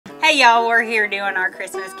Hey y'all, we're here doing our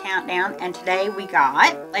Christmas countdown, and today we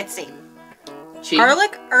got, let's see, cheese.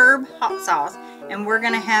 Garlic herb hot sauce, and we're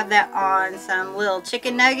gonna have that on some little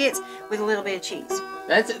chicken nuggets with a little bit of cheese.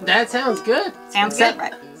 That sounds good. Sounds good,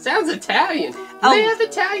 right? Sounds Italian. Do Oh. they have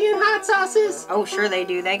Italian hot sauces? Oh, sure they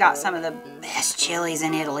do. They got some of the best chilies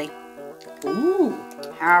in Italy. Ooh.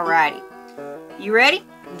 Alrighty, you ready?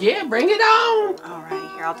 Yeah, bring it on.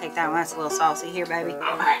 Alrighty, here, I'll take that one. That's a little saucy. Here, baby.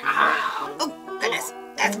 All right. Oh, goodness.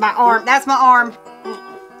 That's my arm. That's my arm.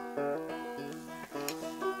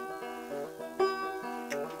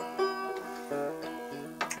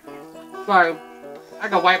 Sorry, I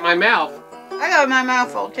gotta wipe my mouth. I got my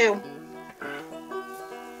mouth full, too.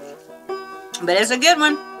 But it's a good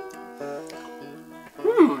one.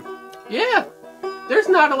 Yeah. There's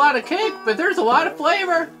not a lot of kick, but there's a lot of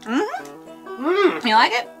flavor. You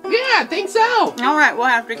like it? Yeah, I think so. Alright, we'll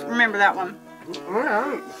have to remember that one. All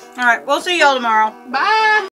right. Alright, we'll see y'all tomorrow. Bye.